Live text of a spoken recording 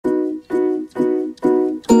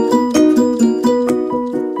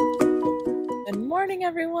morning,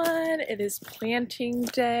 everyone. It is planting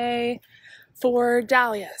day for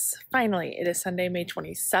dahlias. Finally, it is Sunday, May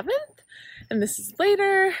 27th, and this is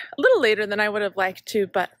later, a little later than I would have liked to,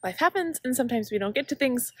 but life happens, and sometimes we don't get to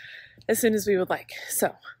things as soon as we would like.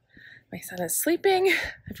 So my son is sleeping.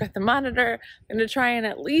 I've got the monitor. I'm going to try and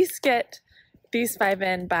at least get these 5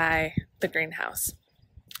 in by the greenhouse.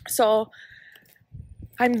 So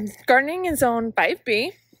I'm gardening in zone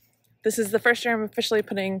 5B. This is the first year I'm officially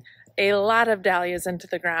putting a lot of dahlias into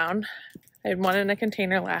the ground. I had one in a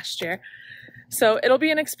container last year. So it'll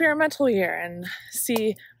be an experimental year and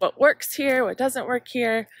see what works here, what doesn't work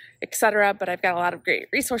here, etc. But I've got a lot of great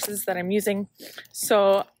resources that I'm using.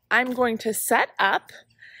 So I'm going to set up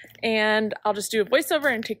and I'll just do a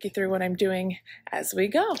voiceover and take you through what I'm doing as we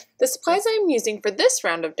go. The supplies I'm using for this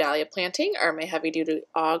round of dahlia planting are my heavy-duty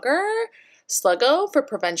auger, Sluggo for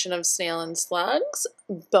prevention of snail and slugs,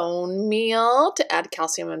 bone meal to add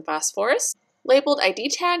calcium and phosphorus, labeled ID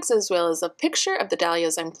tags as well as a picture of the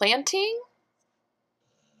dahlias I'm planting,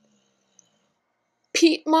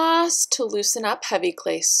 peat moss to loosen up heavy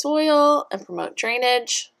clay soil and promote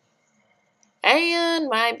drainage, and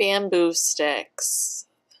my bamboo sticks,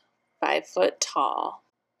 5 foot tall,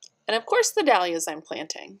 and of course the dahlias I'm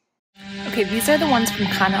planting. Okay, these are the ones from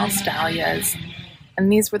Connell's Dahlias. And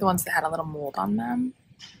these were the ones that had a little mold on them.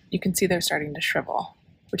 You can see they're starting to shrivel,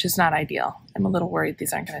 which is not ideal. I'm a little worried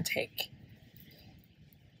these aren't going to take.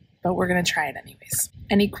 But we're going to try it anyways.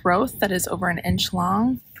 Any growth that is over 1 inch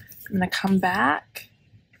long, I'm going to come back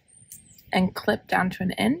and clip down to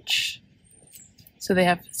 1 inch so they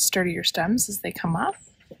have sturdier stems as they come up.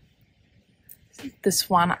 The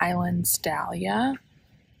Swan Islands Dahlia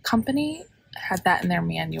company had that in their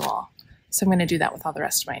manual. So I'm going to do that with all the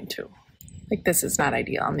rest of mine too. Like, this is not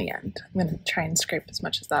ideal on the end. I'm going to try and scrape as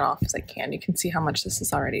much of that off as I can. You can see how much this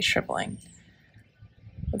is already shriveling.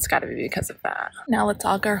 It's got to be because of that. Now let's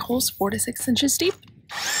auger holes 4 to 6 inches deep.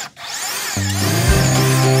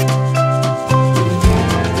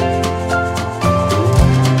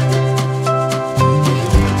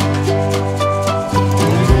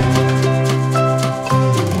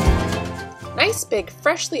 Nice big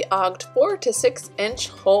freshly auged 4 to 6 inch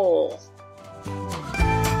hole.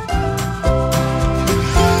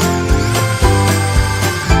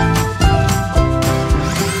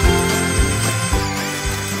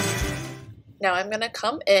 Now I'm going to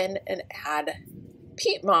come in and add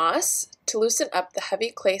peat moss to loosen up the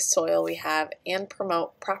heavy clay soil we have and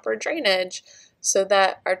promote proper drainage so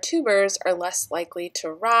that our tubers are less likely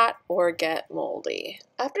to rot or get moldy.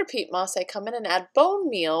 After peat moss, I come in and add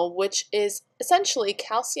bone meal, which is essentially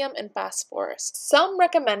calcium and phosphorus. Some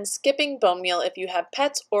recommend skipping bone meal if you have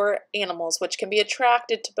pets or animals which can be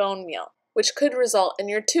attracted to bone meal, which could result in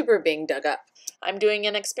your tuber being dug up. I'm doing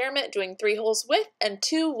an experiment doing 3 holes with and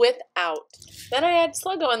 2 without. Then I add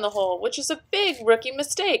Sluggo in the hole, which is a big rookie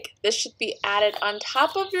mistake. This should be added on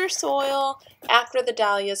top of your soil after the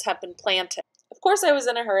dahlias have been planted. Of course, I was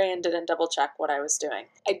in a hurry and didn't double check what I was doing.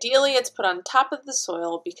 Ideally, it's put on top of the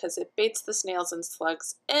soil because it baits the snails and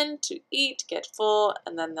slugs in to eat, get full,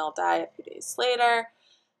 and then they'll die a few days later.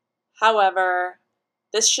 However,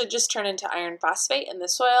 this should just turn into iron phosphate in the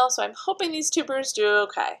soil, so I'm hoping these tubers do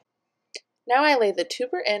okay. Now I lay the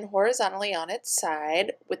tuber in horizontally on its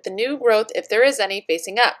side with the new growth, if there is any,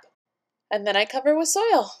 facing up. And then I cover with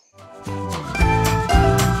soil.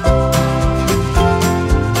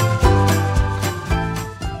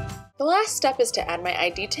 The last step is to add my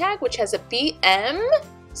ID tag, which has a BM,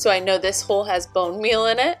 so I know this hole has bone meal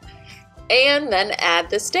in it, and then add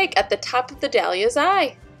the stake at the top of the dahlia's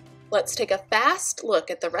eye. Let's take a fast look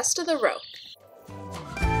at the rest of the row.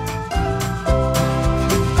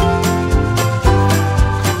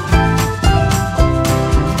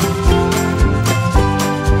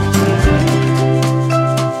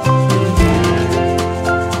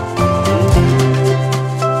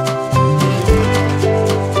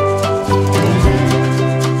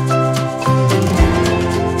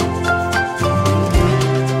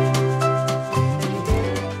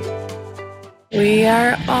 We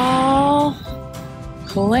are all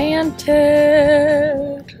planted.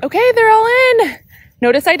 Okay, they're all in.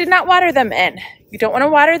 Notice I did not water them in. You don't want to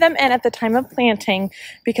water them in at the time of planting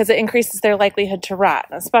because it increases their likelihood to rot,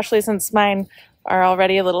 especially since mine are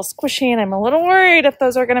already a little squishy and I'm a little worried if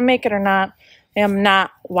those are going to make it or not. I am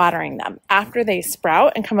not watering them. After they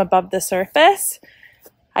sprout and come above the surface,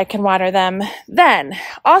 I can water them then.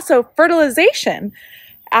 Also, fertilization.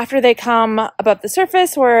 After they come above the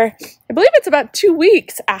surface, or I believe it's about 2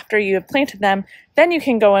 weeks after you have planted them, then you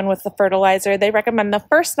can go in with the fertilizer. They recommend the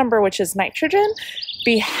first number, which is nitrogen,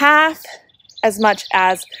 be half as much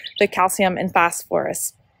as the calcium and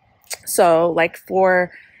phosphorus. So like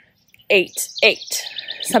 4, 8, 8,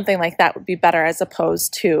 something like that would be better, as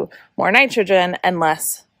opposed to more nitrogen and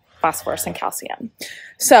less phosphorus and calcium.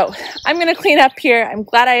 So I'm going to clean up here. I'm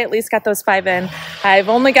glad I at least got those 5 in. I've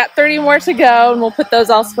only got 30 more to go, and we'll put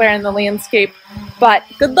those elsewhere in the landscape. But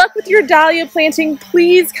good luck with your dahlia planting.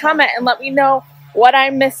 Please comment and let me know what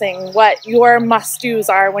I'm missing, what your must-dos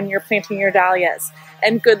are when you're planting your dahlias.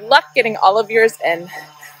 And good luck getting all of yours in.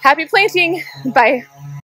 Happy planting. Bye.